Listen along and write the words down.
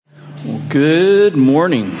Good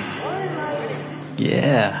morning.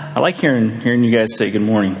 Yeah, I like hearing you guys say good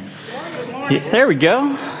morning. Yeah, there we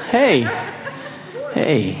go. Hey.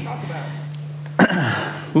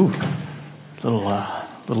 Ooh, a little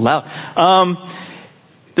loud.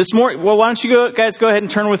 This morning, well, why don't you guys go ahead and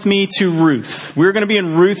turn with me to Ruth. We're going to be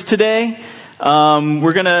in Ruth today.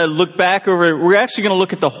 We're going to look back over. We're actually going to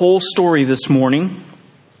look at the whole story this morning,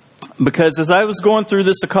 because as I was going through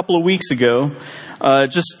this a couple of weeks ago,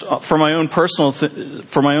 just for my own personal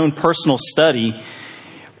study,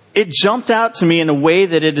 it jumped out to me in a way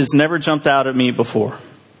that it has never jumped out at me before.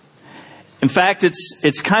 In fact,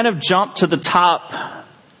 it's kind of jumped to the top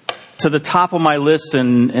of my list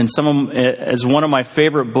and as one of my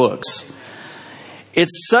favorite books.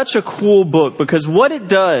 It's such a cool book because what it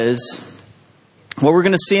does, what we're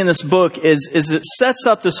going to see in this book is it sets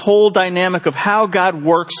up this whole dynamic of how God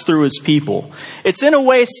works through his people. It's in a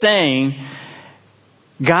way saying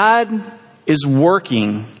God is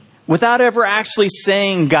working without ever actually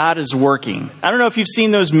saying God is working. I don't know if you've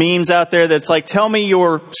seen those memes out there that's like, tell me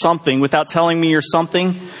you're something without telling me you're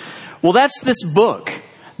something. Well, that's this book.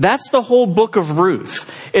 That's the whole book of Ruth.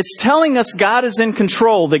 It's telling us God is in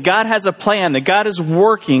control, that God has a plan, that God is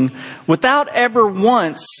working without ever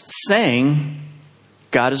once saying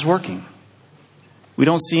God is working. We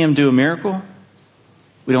don't see him do a miracle.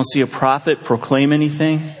 We don't see a prophet proclaim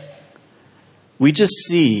anything. We just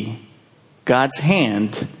see God's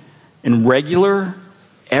hand in regular,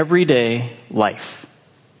 everyday life.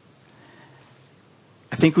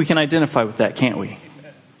 I think we can identify with that, can't we?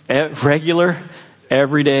 Regular,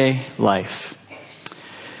 everyday life.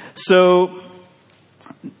 So,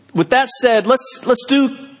 with that said, let's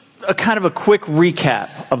do a kind of a quick recap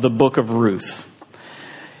of the book of Ruth.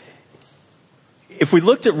 If we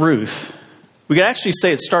looked at Ruth, we could actually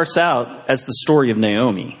say it starts out as the story of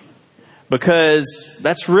Naomi, because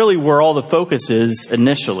that's really where all the focus is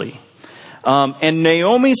initially. And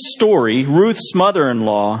Naomi's story, Ruth's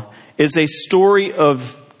mother-in-law, is a story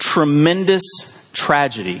of tremendous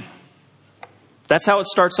tragedy. That's how it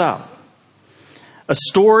starts out. A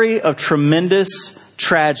story of tremendous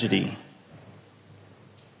tragedy.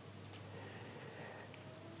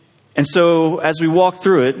 And so, as we walk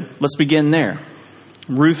through it, let's begin there.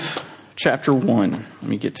 Ruth chapter 1. Let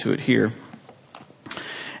me get to it here.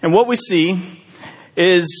 And what we see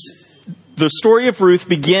is the story of Ruth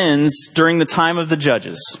begins during the time of the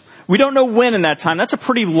Judges. We don't know when in that time. That's a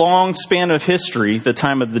pretty long span of history, the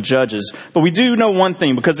time of the Judges. But we do know one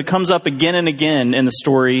thing, because it comes up again and again in the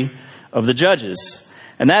story of the Judges.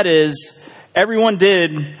 And that is, everyone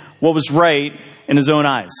did what was right in his own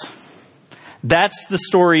eyes. That's the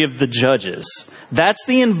story of the Judges. That's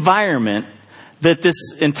the environment that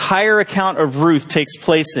this entire account of Ruth takes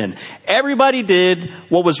place in. Everybody did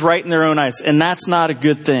what was right in their own eyes, and that's not a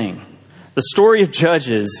good thing. The story of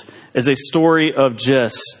Judges is a story of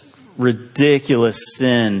just ridiculous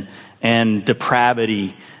sin and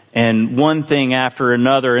depravity and one thing after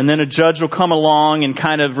another. And then a judge will come along and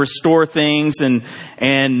kind of restore things, and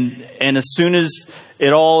as soon as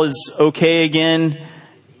it all is okay again,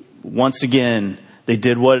 once again, they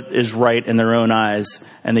did what is right in their own eyes,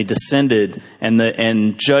 and they descended,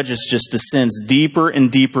 and Judges just descends deeper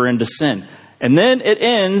and deeper into sin. And then it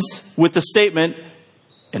ends with the statement,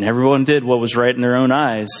 and everyone did what was right in their own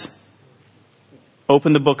eyes.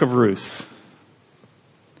 Open the book of Ruth.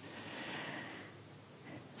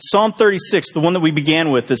 Psalm 36, the one that we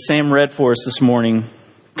began with, that Sam read for us this morning,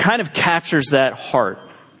 kind of captures that heart,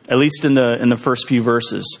 at least in the first few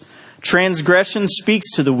verses. Transgression speaks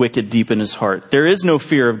to the wicked deep in his heart. There is no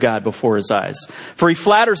fear of God before his eyes. For he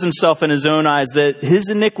flatters himself in his own eyes that his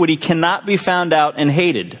iniquity cannot be found out and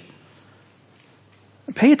hated.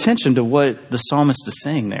 Pay attention to what the psalmist is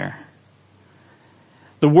saying there.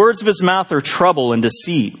 The words of his mouth are trouble and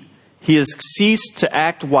deceit. He has ceased to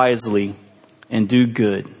act wisely and do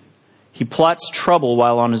good. He plots trouble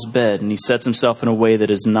while on his bed, and he sets himself in a way that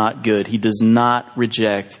is not good. He does not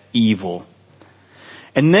reject evil.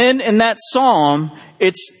 And then in that psalm,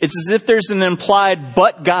 it's as if there's an implied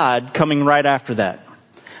but God coming right after that.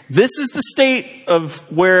 This is the state of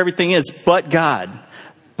where everything is, but God.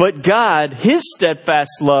 But God, his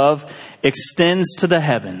steadfast love, extends to the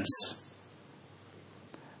heavens.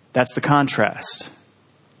 That's the contrast.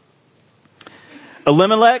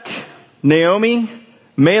 Elimelech, Naomi,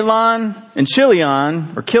 Mahlon, and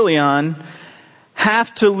Chilion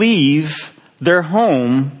have to leave their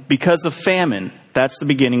home because of famine. That's the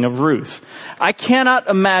beginning of Ruth. I cannot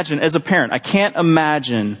imagine, as a parent,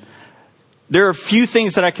 there are few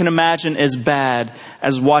things that I can imagine as bad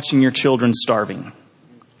as watching your children starving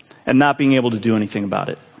and not being able to do anything about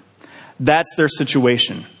it. That's their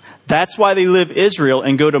situation. That's why they leave Israel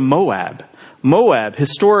and go to Moab. Moab,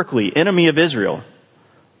 historically, enemy of Israel.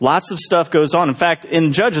 Lots of stuff goes on. In fact,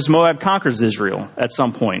 in Judges, Moab conquers Israel at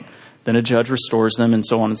some point. Then a judge restores them and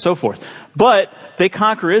so on and so forth. But they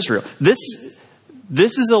conquer Israel. This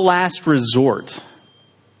is a last resort.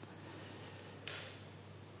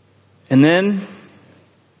 And then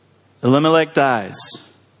Elimelech dies.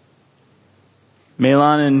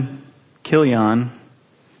 Mahlon and Chilion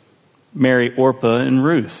marry Orpah and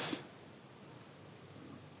Ruth.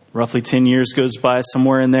 Roughly 10 years goes by,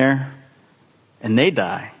 somewhere in there, and they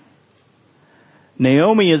die.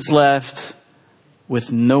 Naomi is left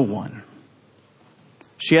with no one.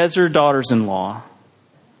 She has her daughters-in-law,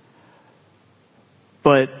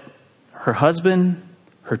 but her husband,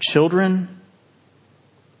 her children,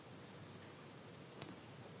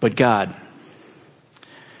 but God.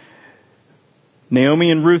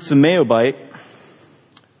 Naomi and Ruth the Moabite,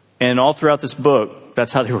 and all throughout this book,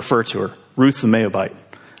 that's how they refer to her, Ruth the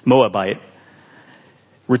Moabite,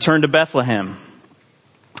 returned to Bethlehem.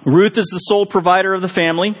 Ruth is the sole provider of the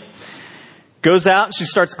family. Goes out and she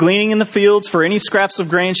starts gleaning in the fields for any scraps of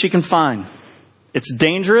grain she can find. It's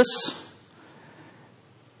dangerous.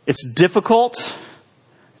 It's difficult.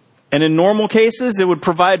 And in normal cases, it would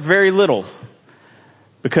provide very little.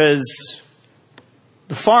 Because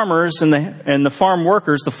the farmers and the farm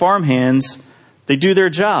workers, the farm hands, they do their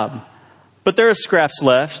job. But there are scraps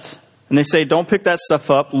left. And they say, don't pick that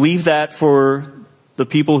stuff up. Leave that for the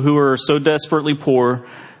people who are so desperately poor,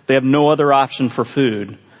 they have no other option for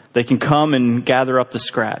food. They can come and gather up the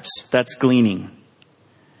scraps. That's gleaning.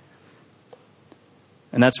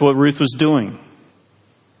 And that's what Ruth was doing.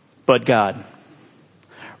 But God.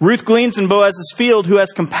 Ruth gleans in Boaz's field, who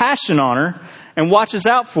has compassion on her and watches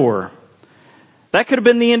out for her. That could have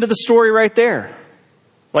been the end of the story right there.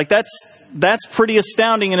 Like that's pretty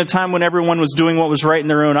astounding in a time when everyone was doing what was right in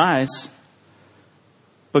their own eyes.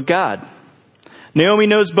 But God. Naomi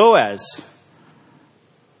knows Boaz.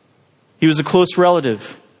 He was a close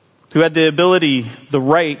relative who had the ability, the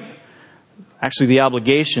right, actually the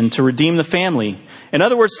obligation to redeem the family. In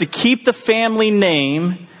other words, to keep the family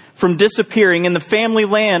name from disappearing and the family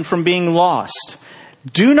land from being lost.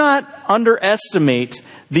 Do not underestimate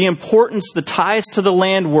the importance the ties to the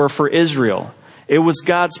land were for Israel. It was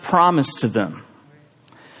God's promise to them.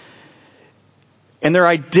 And their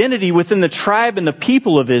identity within the tribe and the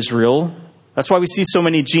people of Israel, that's why we see so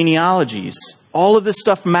many genealogies. All of this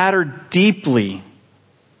stuff mattered deeply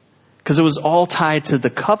because it was all tied to the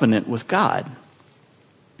covenant with God.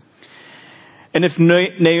 And if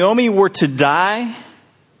Naomi were to die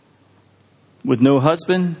with no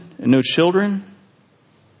husband and no children,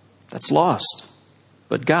 that's lost.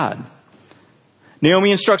 But God.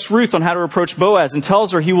 Naomi instructs Ruth on how to approach Boaz and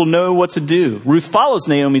tells her he will know what to do. Ruth follows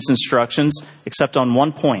Naomi's instructions, except on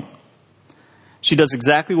one point. She does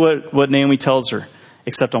exactly what Naomi tells her,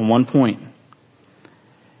 except on one point.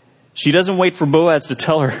 She doesn't wait for Boaz to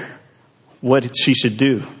tell her what she should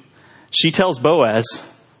do. She tells Boaz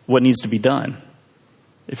what needs to be done.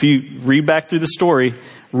 If you read back through the story,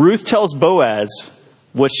 Ruth tells Boaz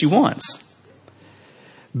what she wants.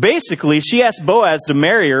 Basically, she asks Boaz to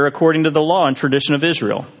marry her according to the law and tradition of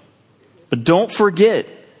Israel. But don't forget,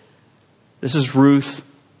 this is Ruth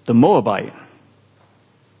the Moabite,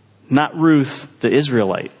 not Ruth the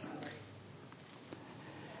Israelite.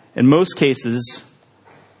 In most cases,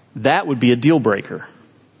 that would be a deal breaker.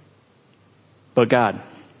 But God.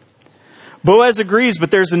 Boaz agrees, but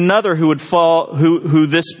there's another who would fall, who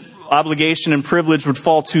this obligation and privilege would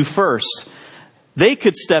fall to first. They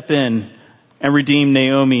could step in and redeem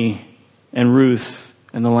Naomi and Ruth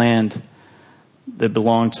and the land that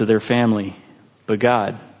belonged to their family. But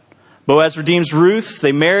God. Boaz redeems Ruth.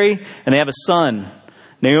 They marry and they have a son.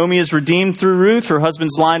 Naomi is redeemed through Ruth. Her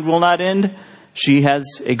husband's line will not end. She has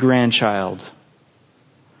a grandchild.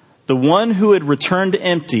 The one who had returned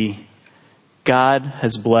empty, God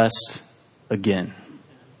has blessed again.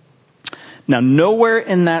 Now, nowhere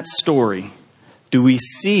in that story do we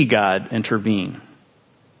see God intervene.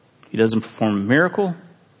 He doesn't perform a miracle.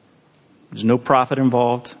 There's no prophet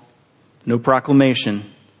involved. No proclamation.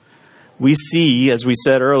 We see, as we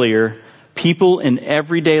said earlier, people in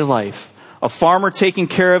everyday life. A farmer taking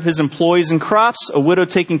care of his employees and crops. A widow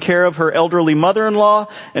taking care of her elderly mother-in-law.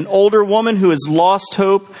 An older woman who has lost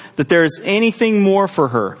hope that there is anything more for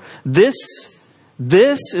her. This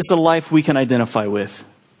is a life we can identify with.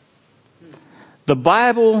 The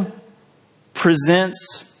Bible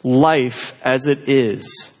presents life as it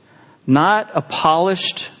is. Not a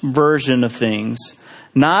polished version of things.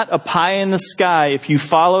 Not a pie in the sky. If you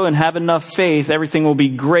follow and have enough faith, everything will be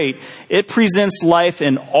great. It presents life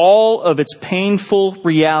in all of its painful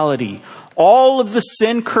reality. All of the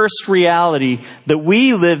sin-cursed reality that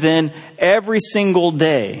we live in every single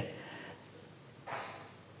day.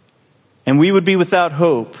 And we would be without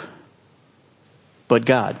hope, but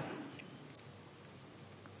God.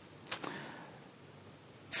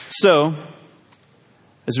 So,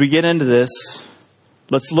 as we get into this,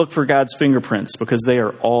 let's look for God's fingerprints because they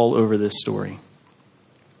are all over this story.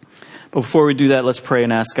 But before we do that, let's pray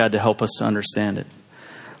and ask God to help us to understand it.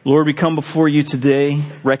 Lord, we come before you today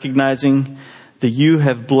recognizing that you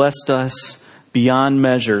have blessed us beyond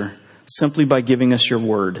measure simply by giving us your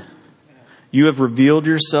word. You have revealed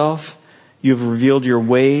yourself, you have revealed your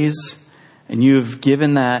ways, and you have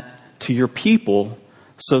given that to your people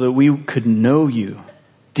so that we could know you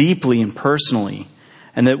deeply and personally,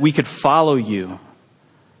 and that we could follow you.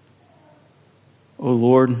 Oh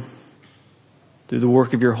Lord, through the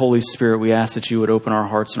work of your Holy Spirit, we ask that you would open our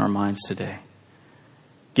hearts and our minds today.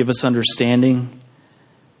 Give us understanding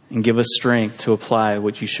and give us strength to apply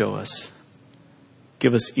what you show us.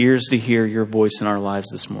 Give us ears to hear your voice in our lives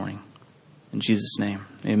this morning. In Jesus' name,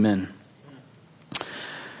 amen.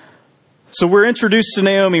 So we're introduced to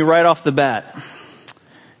Naomi right off the bat.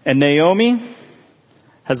 And Naomi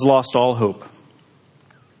has lost all hope.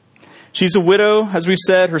 She's a widow, as we've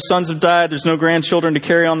said. Her sons have died. There's no grandchildren to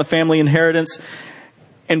carry on the family inheritance.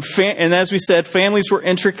 And as we said, families were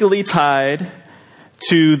intricately tied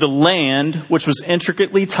to the land, which was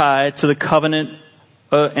intricately tied to the covenant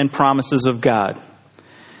and promises of God.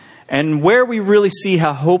 And where we really see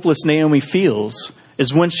how hopeless Naomi feels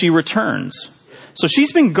is when she returns. So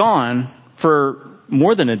she's been gone for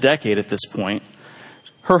more than a decade at this point.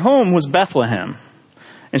 Her home was Bethlehem.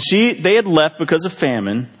 And they had left because of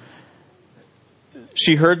famine.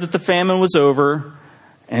 She heard that the famine was over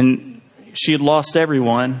and she had lost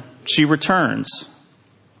everyone. She returns.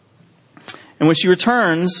 And when she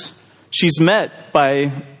returns, she's met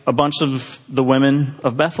by a bunch of the women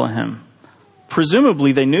of Bethlehem.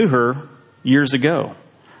 Presumably they knew her years ago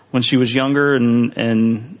when she was younger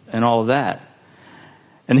and all of that.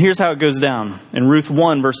 And here's how it goes down. In Ruth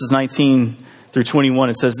 1, verses 19 through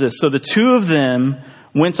 21, it says this. So the two of them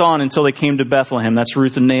went on until they came to Bethlehem. That's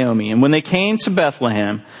Ruth and Naomi. And when they came to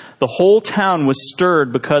Bethlehem, the whole town was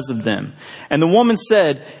stirred because of them. And the woman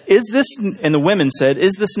said, and the women said,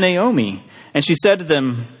 is this Naomi? And she said to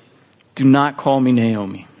them, do not call me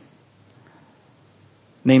Naomi.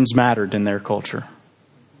 Names mattered in their culture.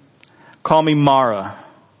 Call me Mara,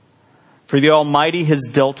 for the Almighty has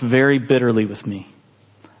dealt very bitterly with me.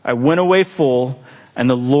 I went away full, and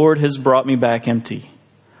the Lord has brought me back empty.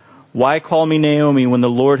 Why call me Naomi when the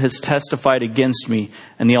Lord has testified against me,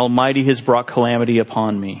 and the Almighty has brought calamity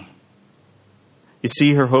upon me? You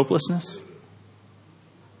see her hopelessness?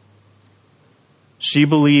 She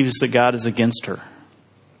believes that God is against her.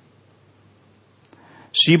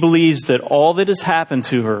 She believes that all that has happened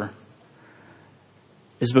to her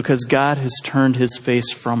is because God has turned his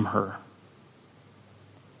face from her.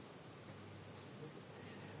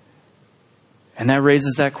 And that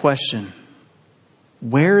raises that question.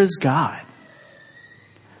 Where is God?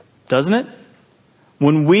 Doesn't it?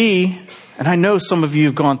 When and I know some of you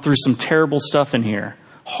have gone through some terrible stuff in here,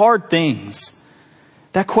 hard things,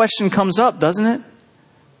 that question comes up, doesn't it?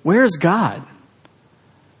 Where is God?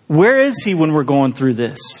 Where is he when we're going through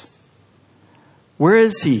this? Where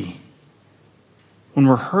is he when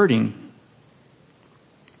we're hurting?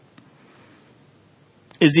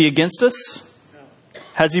 Is he against us?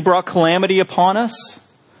 Has he brought calamity upon us?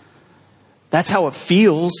 That's how it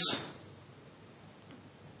feels.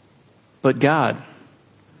 But God.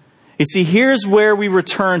 You see, here's where we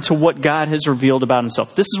return to what God has revealed about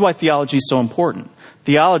himself. This is why theology is so important.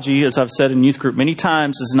 Theology, as I've said in youth group many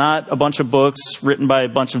times, is not a bunch of books written by a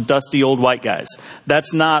bunch of dusty old white guys.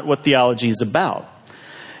 That's not what theology is about.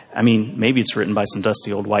 I mean, maybe it's written by some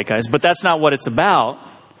dusty old white guys, but that's not what it's about.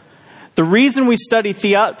 The reason we study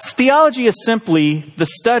theology is simply the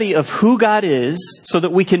study of who God is so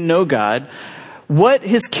that we can know God, what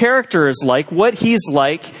his character is like, what he's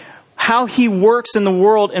like, how he works in the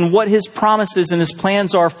world, and what his promises and his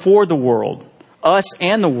plans are for the world, us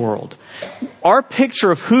and the world. Our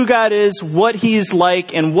picture of who God is, what he's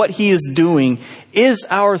like, and what he is doing is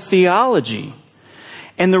our theology.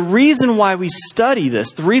 And the reason why we study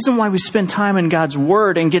this, the reason why we spend time in God's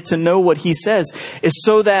Word and get to know what he says is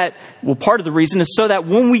so that, part of the reason is so that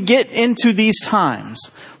when we get into these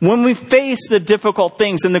times, when we face the difficult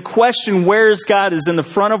things and the question, where is God, is in the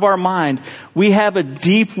front of our mind, we have a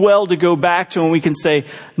deep well to go back to and we can say,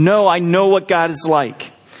 no, I know what God is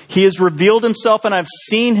like. He has revealed himself, and I've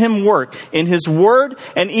seen him work in his word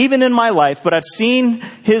and even in my life, but I've seen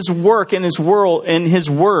his work in his world, in his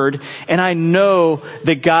word, and I know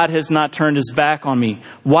that God has not turned his back on me.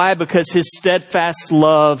 Why? Because his steadfast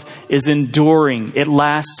love is enduring. It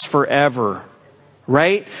lasts forever.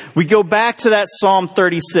 Right? We go back to that Psalm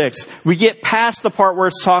 36. We get past the part where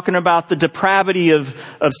it's talking about the depravity of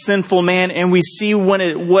sinful man, and we see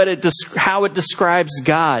how it describes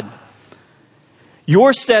God.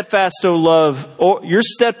 Your steadfast love, O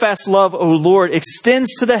Lord,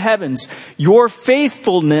 extends to the heavens. Your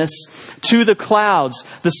faithfulness to the clouds.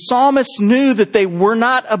 The psalmist knew that they were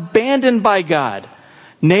not abandoned by God.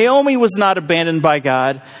 Naomi was not abandoned by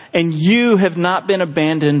God, and you have not been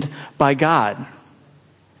abandoned by God.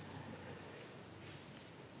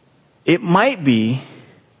 It might be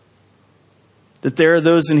that there are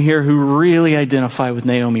those in here who really identify with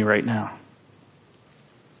Naomi right now.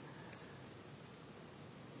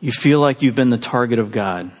 You feel like you've been the target of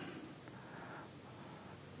God.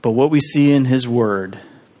 But what we see in his word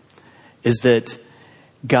is that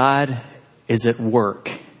God is at work,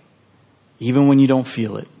 even when you don't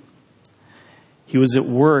feel it. He was at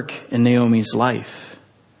work in Naomi's life,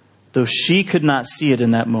 though she could not see it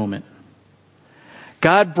in that moment.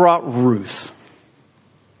 God brought Ruth.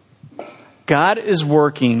 God is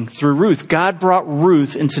working through Ruth. God brought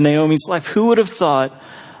Ruth into Naomi's life. Who would have thought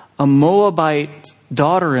a Moabite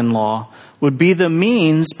daughter-in-law would be the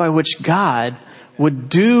means by which God would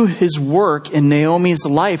do his work in Naomi's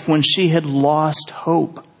life when she had lost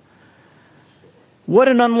hope? What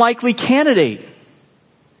an unlikely candidate.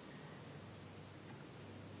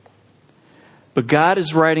 But God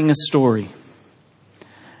is writing a story.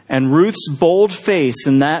 And Ruth's bold faith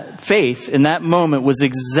in that moment was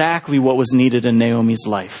exactly what was needed in Naomi's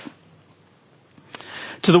life.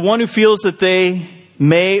 To the one who feels that they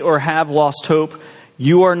may or have lost hope,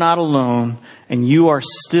 you are not alone, and you are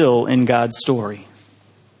still in God's story.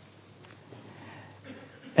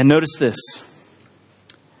 And notice this.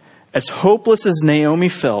 As hopeless as Naomi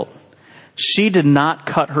felt, she did not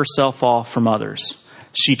cut herself off from others.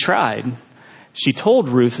 She tried. She told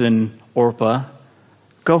Ruth and Orpah,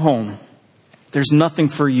 "Go home. There's nothing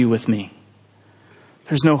for you with me.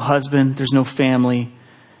 There's no husband. There's no family.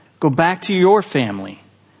 Go back to your family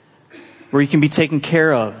where you can be taken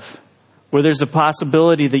care of, where there's a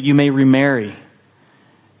possibility that you may remarry,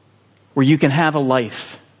 where you can have a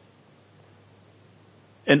life."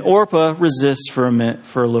 And Orpah resists for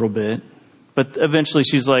a little bit, but eventually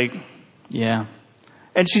she's like, yeah.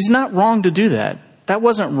 And she's not wrong to do that. That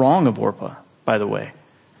wasn't wrong of Orpah, by the way.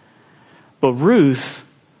 But Ruth,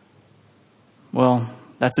 well,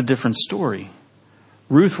 that's a different story.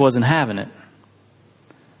 Ruth wasn't having it.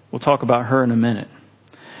 We'll talk about her in a minute.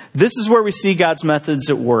 This is where we see God's methods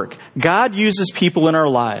at work. God uses people in our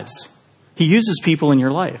lives. He uses people in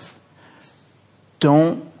your life.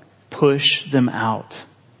 Don't push them out.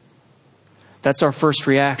 That's our first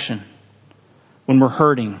reaction when we're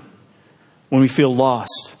hurting, when we feel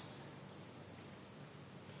lost.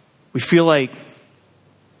 We feel like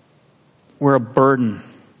we're a burden.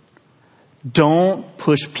 Don't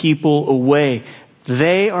push people away.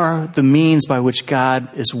 They are the means by which God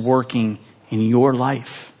is working in your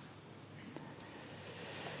life.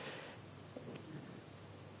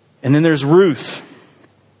 And then there's Ruth.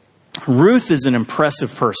 Ruth is an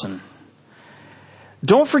impressive person.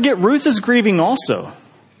 Don't forget, Ruth is grieving also.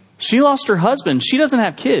 She lost her husband. She doesn't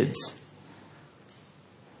have kids.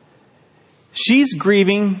 She's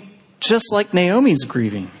grieving just like Naomi's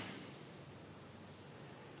grieving.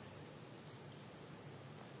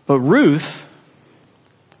 But Ruth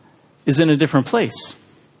is in a different place.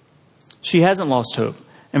 She hasn't lost hope.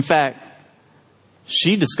 In fact,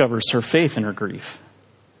 she discovers her faith in her grief.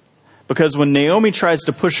 Because when Naomi tries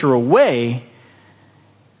to push her away,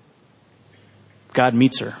 God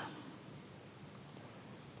meets her.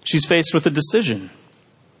 She's faced with a decision.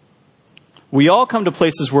 We all come to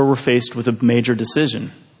places where we're faced with a major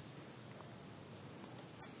decision.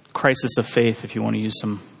 Crisis of faith, if you want to use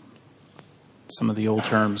some of the old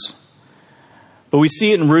terms. But we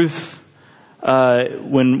see it in Ruth,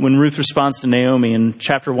 when Ruth responds to Naomi in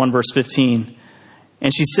chapter 1, verse 15.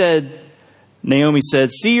 And Naomi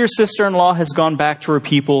said, "See, your sister-in-law has gone back to her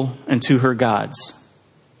people and to her gods.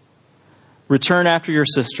 Return after your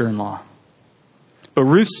sister-in-law." But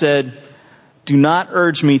Ruth said, "Do not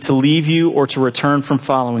urge me to leave you or to return from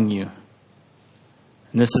following you."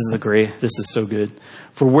 And this is so good.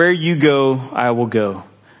 "For where you go, I will go.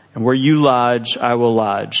 And where you lodge, I will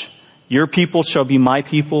lodge. Your people shall be my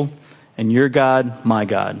people, and your God, my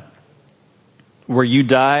God. Where you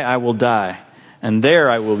die, I will die, and there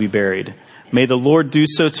I will be buried. May the Lord do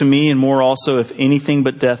so to me and more also if anything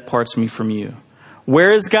but death parts me from you.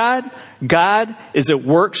 Where is God? God is at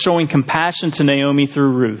work showing compassion to Naomi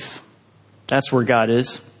through Ruth. That's where God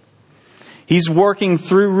is. He's working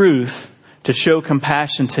through Ruth to show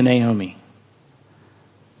compassion to Naomi,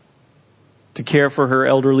 to care for her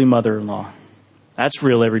elderly mother-in-law. That's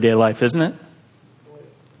real everyday life, isn't it?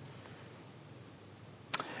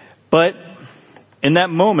 But in that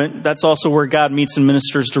moment, that's also where God meets and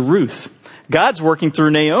ministers to Ruth. God's working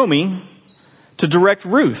through Naomi to direct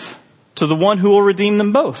Ruth to the one who will redeem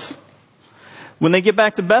them both. When they get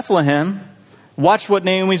back to Bethlehem, watch what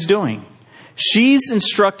Naomi's doing. She's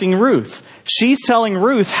instructing Ruth. She's telling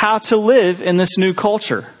Ruth how to live in this new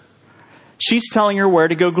culture. She's telling her where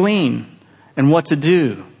to go glean and what to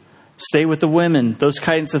do. Stay with the women, those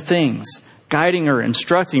kinds of things. Guiding her,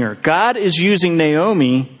 instructing her. God is using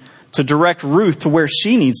Naomi to direct Ruth to where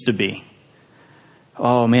she needs to be.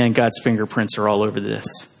 Oh man, God's fingerprints are all over this.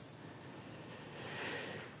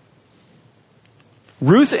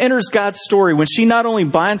 Ruth enters God's story when she not only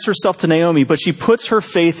binds herself to Naomi, but she puts her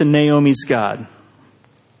faith in Naomi's God.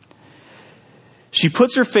 She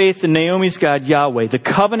puts her faith in Naomi's God, Yahweh, the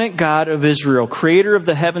covenant God of Israel, creator of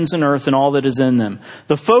the heavens and earth and all that is in them.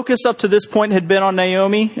 The focus up to this point had been on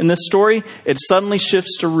Naomi in this story. It suddenly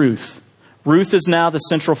shifts to Ruth. Ruth is now the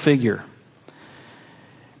central figure.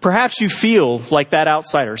 Perhaps you feel like that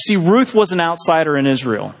outsider. See, Ruth was an outsider in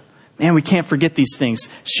Israel. Man, we can't forget these things.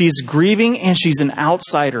 She's grieving and she's an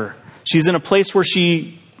outsider. She's in a place where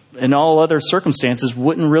she, in all other circumstances,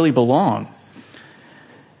 wouldn't really belong.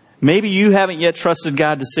 Maybe you haven't yet trusted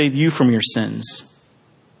God to save you from your sins,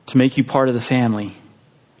 to make you part of the family,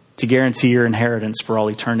 to guarantee your inheritance for all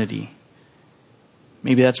eternity.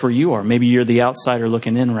 Maybe that's where you are. Maybe you're the outsider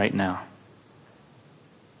looking in right now.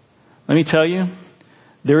 Let me tell you,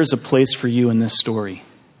 there is a place for you in this story.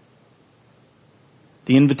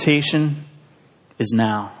 The invitation is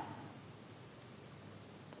now.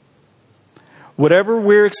 Whatever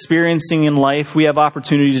we're experiencing in life, we have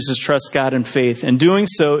opportunities to trust God in faith. And doing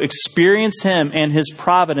so, experience Him and His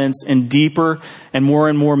providence in deeper and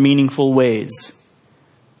more meaningful ways.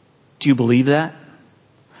 Do you believe that?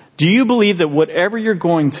 Do you believe that whatever you're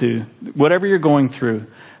going through,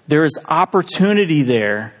 there is opportunity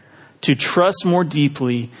there to trust more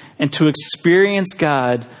deeply and to experience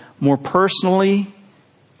God more personally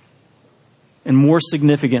and more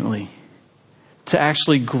significantly, to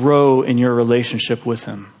actually grow in your relationship with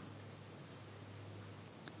Him?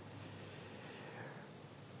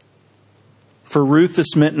 For Ruth,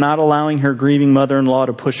 this meant not allowing her grieving mother-in-law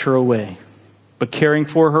to push her away, but caring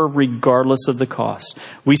for her regardless of the cost.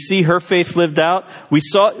 We see her faith lived out. We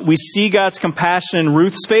see God's compassion in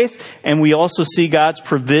Ruth's faith, and we also see God's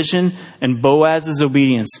provision and Boaz's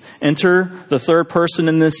obedience. Enter the third person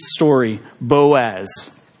in this story,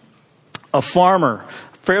 Boaz. A farmer,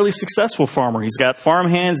 fairly successful farmer. He's got farm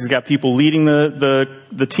hands. He's got people leading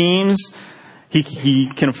the teams. He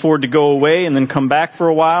can afford to go away and then come back for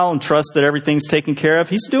a while and trust that everything's taken care of.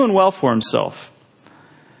 He's doing well for himself.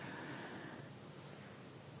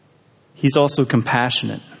 He's also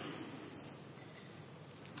compassionate.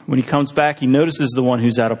 When he comes back, he notices the one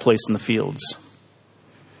who's out of place in the fields.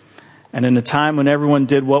 And in a time when everyone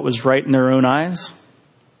did what was right in their own eyes,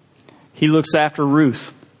 he looks after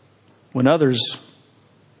Ruth when others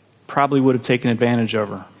probably would have taken advantage of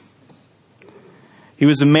her. He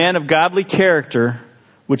was a man of godly character,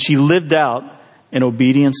 which he lived out in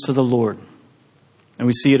obedience to the Lord. And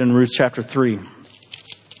we see it in Ruth chapter 3.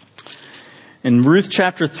 In Ruth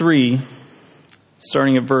chapter 3,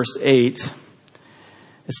 starting at verse 8,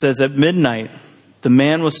 it says, "At midnight, the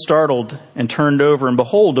man was startled and turned over, and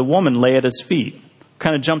behold, a woman lay at his feet."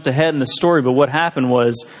 Kind of jumped ahead in the story, but what happened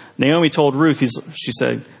was Naomi told Ruth, she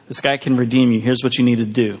said, "This guy can redeem you. Here's what you need to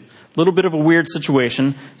do." A little bit of a weird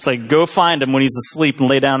situation. It's like, go find him when he's asleep and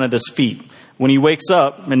lay down at his feet. When he wakes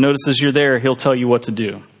up and notices you're there, he'll tell you what to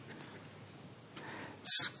do.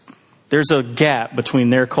 There's a gap between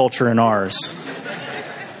their culture and ours.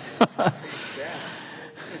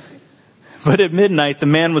 But at midnight, the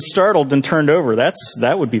man was startled and turned over.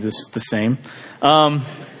 That would be the same.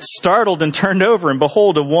 Startled and turned over, and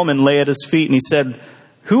behold, a woman lay at his feet, and he said,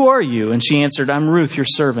 "Who are you?" And she answered, "I'm Ruth, your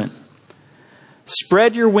servant.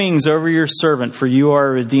 Spread your wings over your servant, for you are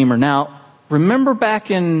a redeemer." Now, remember back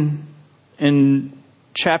in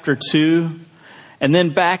chapter 2, and then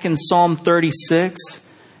back in Psalm 36,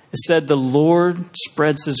 it said the Lord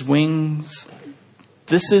spreads His wings.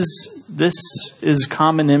 This is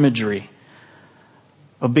common imagery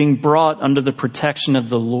of being brought under the protection of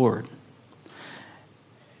the Lord.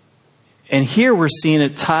 And here we're seeing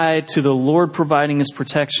it tied to the Lord providing his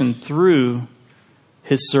protection through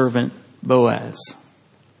his servant Boaz.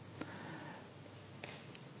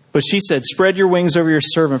 But she said, "Spread your wings over your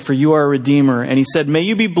servant, for you are a redeemer." And he said, "May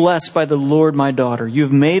you be blessed by the Lord, my daughter. You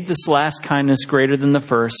have made this last kindness greater than the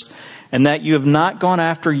first, and that you have not gone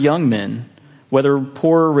after young men, whether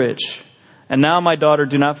poor or rich. And now, my daughter,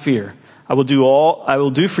 do not fear. I will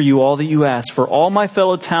do for you all that you ask, for all my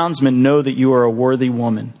fellow townsmen know that you are a worthy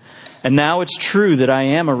woman. And now it's true that I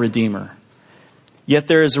am a redeemer. Yet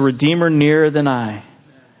there is a redeemer nearer than I.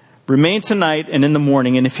 Remain tonight and in the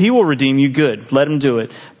morning, and if he will redeem you, good, let him do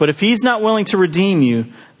it. But if he's not willing to redeem you,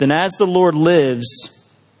 then as the Lord lives,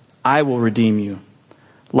 I will redeem you.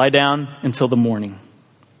 Lie down until the morning."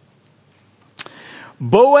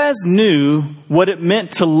 Boaz knew what it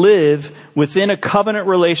meant to live within a covenant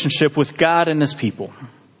relationship with God and his people.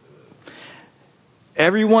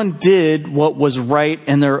 Everyone did what was right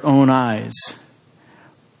in their own eyes.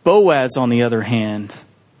 Boaz, on the other hand,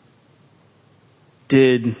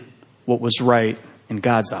 did what was right in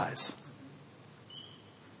God's eyes.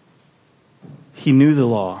 He knew the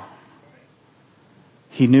law.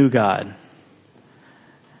 He knew God.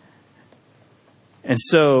 And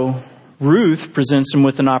so Ruth presents him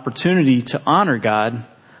with an opportunity to honor God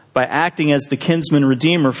by acting as the kinsman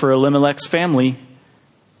redeemer for Elimelech's family,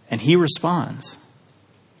 and he responds.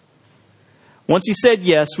 Once he said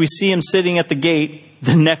yes, we see him sitting at the gate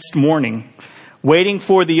the next morning, waiting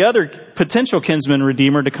for the other potential kinsman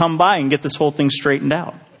redeemer to come by and get this whole thing straightened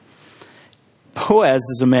out. Boaz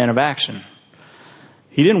is a man of action.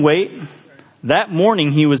 He didn't wait. That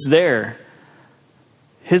morning he was there.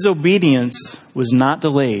 His obedience was not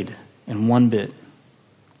delayed in one bit.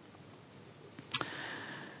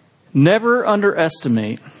 Never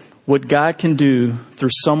underestimate what God can do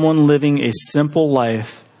through someone living a simple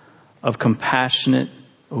life of compassionate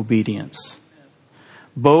obedience.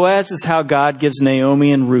 Boaz is how God gives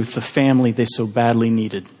Naomi and Ruth the family they so badly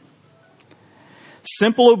needed.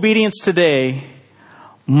 Simple obedience today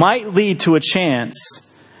might lead to a chance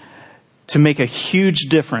to make a huge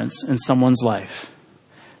difference in someone's life.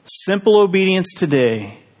 Simple obedience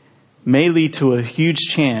today may lead to a huge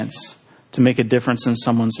chance to make a difference in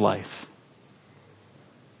someone's life.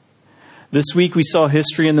 This week we saw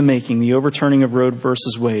history in the making, the overturning of Roe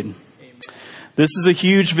versus Wade. This is a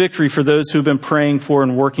huge victory for those who've been praying for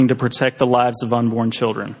and working to protect the lives of unborn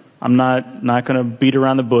children. I'm not going to beat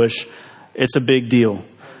around the bush. It's a big deal.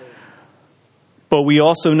 But we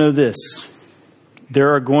also know this.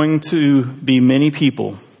 There are going to be many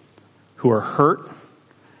people who are hurt,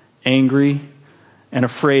 angry, and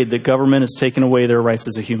afraid that government is taking away their rights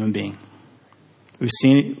as a human being. We've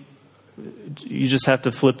seen it. You just have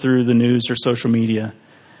to flip through the news or social media,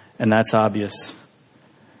 and that's obvious.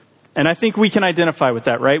 And I think we can identify with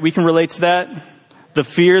that, right? We can relate to that. The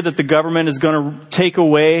fear that the government is going to take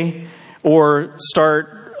away or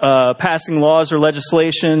start passing laws or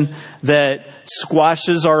legislation that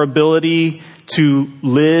squashes our ability to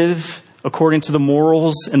live according to the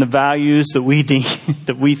morals and the values that we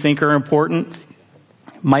think are important.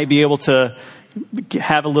 Might be able to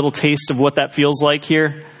have a little taste of what that feels like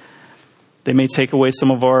here. They may take away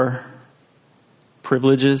some of our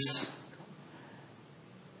privileges.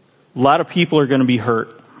 A lot of people are going to be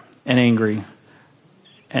hurt and angry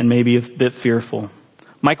and maybe a bit fearful.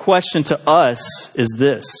 My question to us is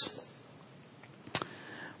this.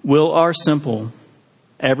 Will our simple,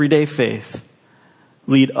 everyday faith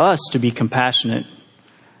lead us to be compassionate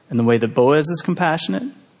in the way that Boaz is compassionate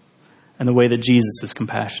and the way that Jesus is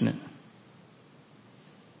compassionate?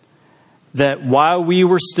 That while we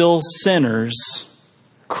were still sinners,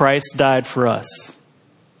 Christ died for us.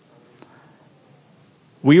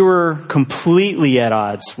 We were completely at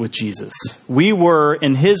odds with Jesus. We were,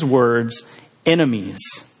 in his words, enemies.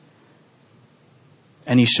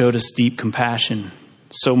 And he showed us deep compassion,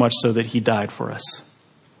 so much so that he died for us.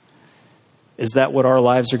 Is that what our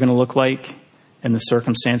lives are going to look like in the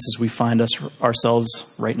circumstances we find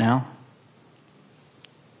ourselves right now?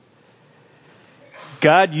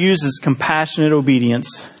 God uses compassionate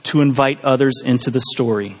obedience to invite others into the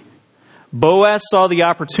story. Boaz saw the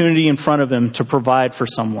opportunity in front of him to provide for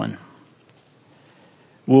someone.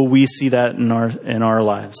 Will we see that in our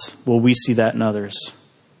lives? Will we see that in others?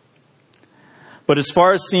 But as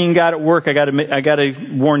far as seeing God at work, I got to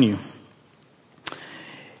warn you.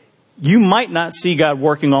 You might not see God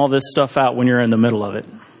working all this stuff out when you're in the middle of it.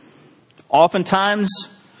 Oftentimes,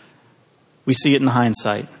 we see it in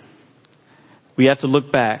hindsight. We have to look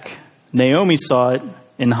back. Naomi saw it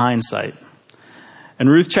in hindsight. In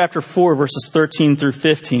Ruth chapter 4, verses 13 through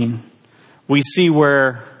 15, we see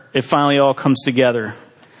where it finally all comes together.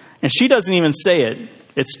 And she doesn't even say it.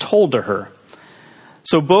 It's told to her.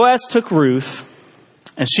 So Boaz took Ruth,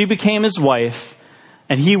 and she became his wife,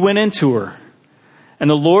 and he went into her. And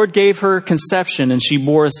the Lord gave her conception, and she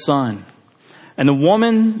bore a son. And the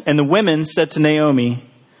women said to Naomi,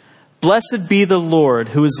 "Blessed be the Lord,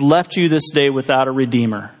 who has left you this day without a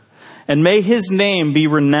redeemer. And may his name be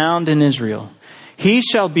renowned in Israel. He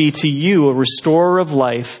shall be to you a restorer of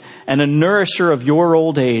life and a nourisher of your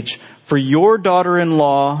old age. For your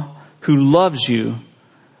daughter-in-law, who loves you,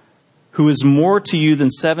 who is more to you than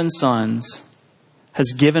 7 sons,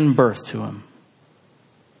 has given birth to him."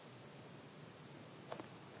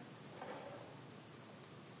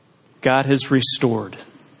 God has restored.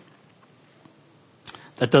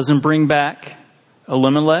 That doesn't bring back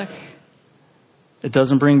Elimelech. It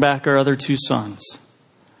doesn't bring back our other 2 sons.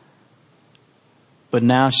 But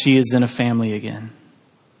now she is in a family again.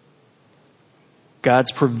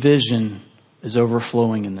 God's provision is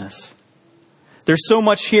overflowing in this. There's so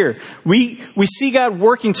much here. We see God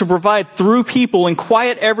working to provide through people in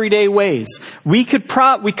quiet, everyday ways. We could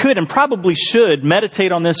and probably should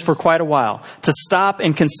meditate on this for quite a while, to stop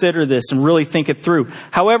and consider this and really think it through.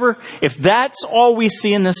 However, if that's all we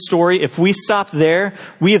see in this story, if we stop there,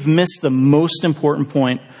 we have missed the most important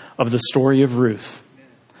point of the story of Ruth.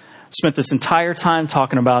 Spent this entire time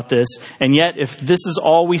talking about this, and yet if this is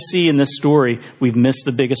all we see in this story, we've missed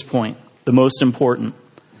the biggest point, the most important.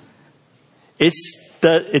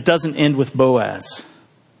 It doesn't end with Boaz.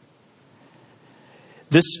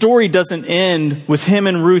 This story doesn't end with him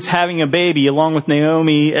and Ruth having a baby along with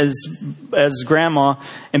Naomi as grandma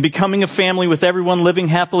and becoming a family with everyone living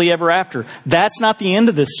happily ever after. That's not the end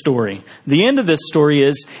of this story. The end of this story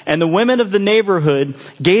is, "And the women of the neighborhood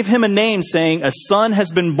gave him a name, saying, 'A son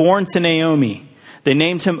has been born to Naomi.' They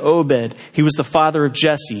named him Obed. He was the father of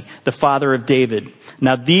Jesse, the father of David.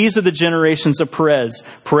 Now these are the generations of Perez.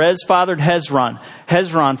 Perez fathered Hezron.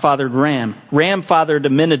 Hezron fathered Ram. Ram fathered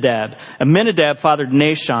Amminadab. Amminadab fathered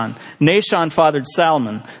Nahshon. Nahshon fathered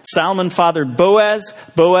Salmon. Salmon fathered Boaz.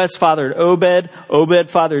 Boaz fathered Obed.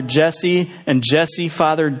 Obed fathered Jesse. And Jesse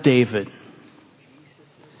fathered David."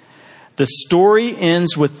 The story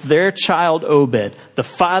ends with their child Obed, the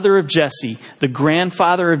father of Jesse, the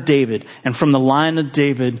grandfather of David, and from the line of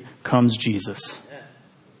David comes Jesus.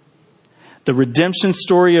 The redemption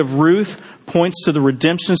story of Ruth points to the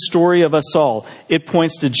redemption story of us all. It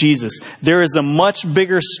points to Jesus. There is a much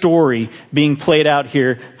bigger story being played out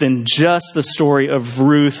here than just the story of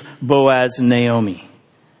Ruth, Boaz, and Naomi.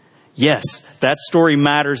 Yes, that story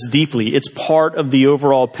matters deeply. It's part of the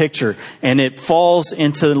overall picture, and it falls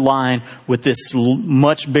into line with this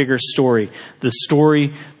much bigger story, the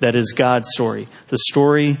story that is God's story, the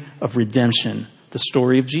story of redemption, the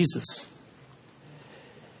story of Jesus.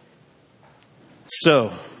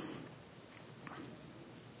 So,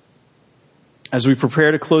 as we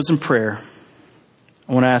prepare to close in prayer,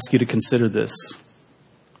 I want to ask you to consider this.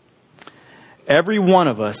 Every one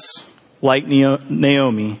of us, like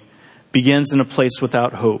Naomi, begins in a place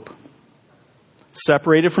without hope,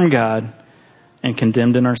 separated from God and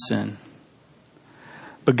condemned in our sin.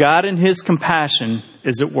 But God in his compassion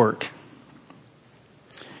is at work.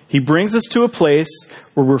 He brings us to a place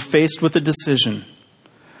where we're faced with a decision.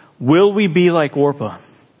 Will we be like Orpah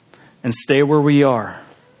and stay where we are,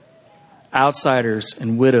 outsiders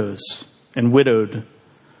and widows and widowed,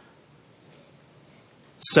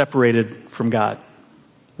 separated from God?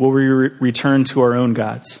 Will we return to our own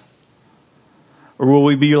gods? Or will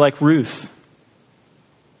we be like Ruth?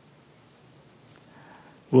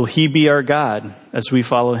 Will he be our God as we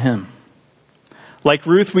follow him? Like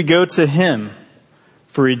Ruth, we go to him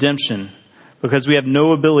for redemption because we have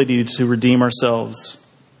no ability to redeem ourselves.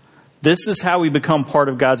 This is how we become part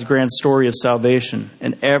of God's grand story of salvation,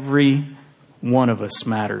 and every one of us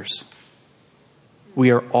matters.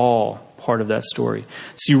 We are all part of that story.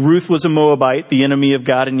 See, Ruth was a Moabite, the enemy of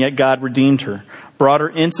God, and yet God redeemed her, brought her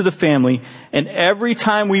into the family, and every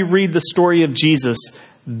time we read the story of Jesus,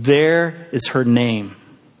 there is her name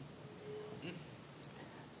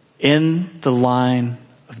in the line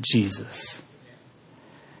of Jesus.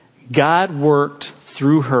 God worked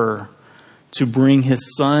through her to bring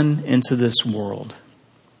his son into this world.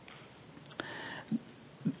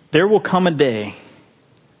 There will come a day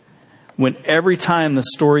when every time the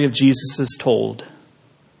story of Jesus is told,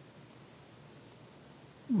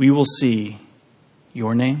 we will see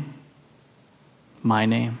your name, my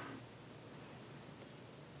name,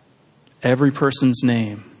 every person's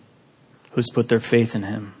name who's put their faith in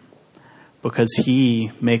him, because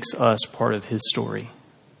he makes us part of his story.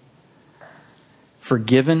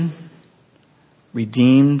 Forgiven,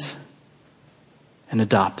 redeemed, and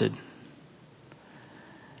adopted.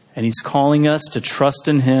 And he's calling us to trust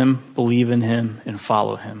in him, believe in him, and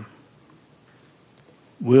follow him.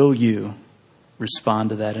 Will you respond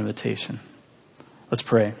to that invitation? Let's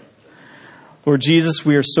pray. Lord Jesus,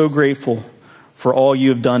 we are so grateful for all you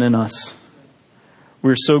have done in us.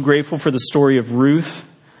 We're so grateful for the story of Ruth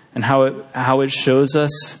and how it shows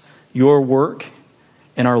us your work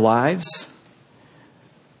in our lives.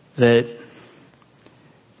 That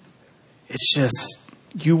it's just,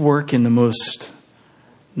 you work in the most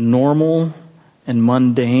normal and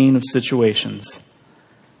mundane of situations.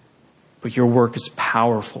 But your work is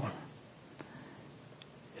powerful.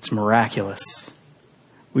 It's miraculous.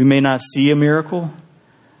 We may not see a miracle,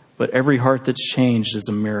 but every heart that's changed is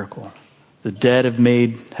a miracle. The dead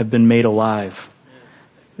have been made alive.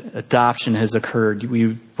 Adoption has occurred.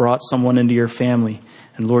 We've brought someone into your family.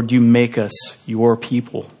 And Lord, you make us your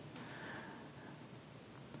people.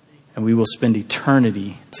 And we will spend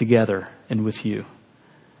eternity together and with you.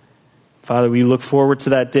 Father, we look forward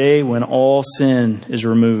to that day when all sin is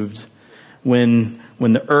removed. When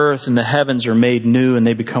the earth and the heavens are made new and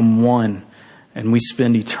they become one. And we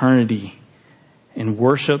spend eternity in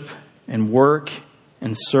worship and work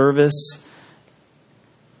and service.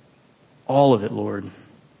 All of it, Lord.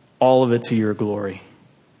 All of it to your glory.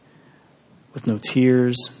 With no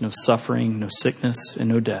tears, no suffering, no sickness, and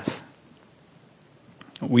no death.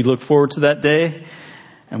 We look forward to that day,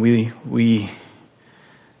 and we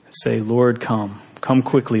say, Lord, come. Come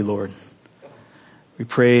quickly, Lord. We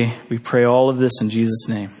pray all of this in Jesus'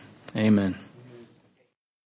 name. Amen.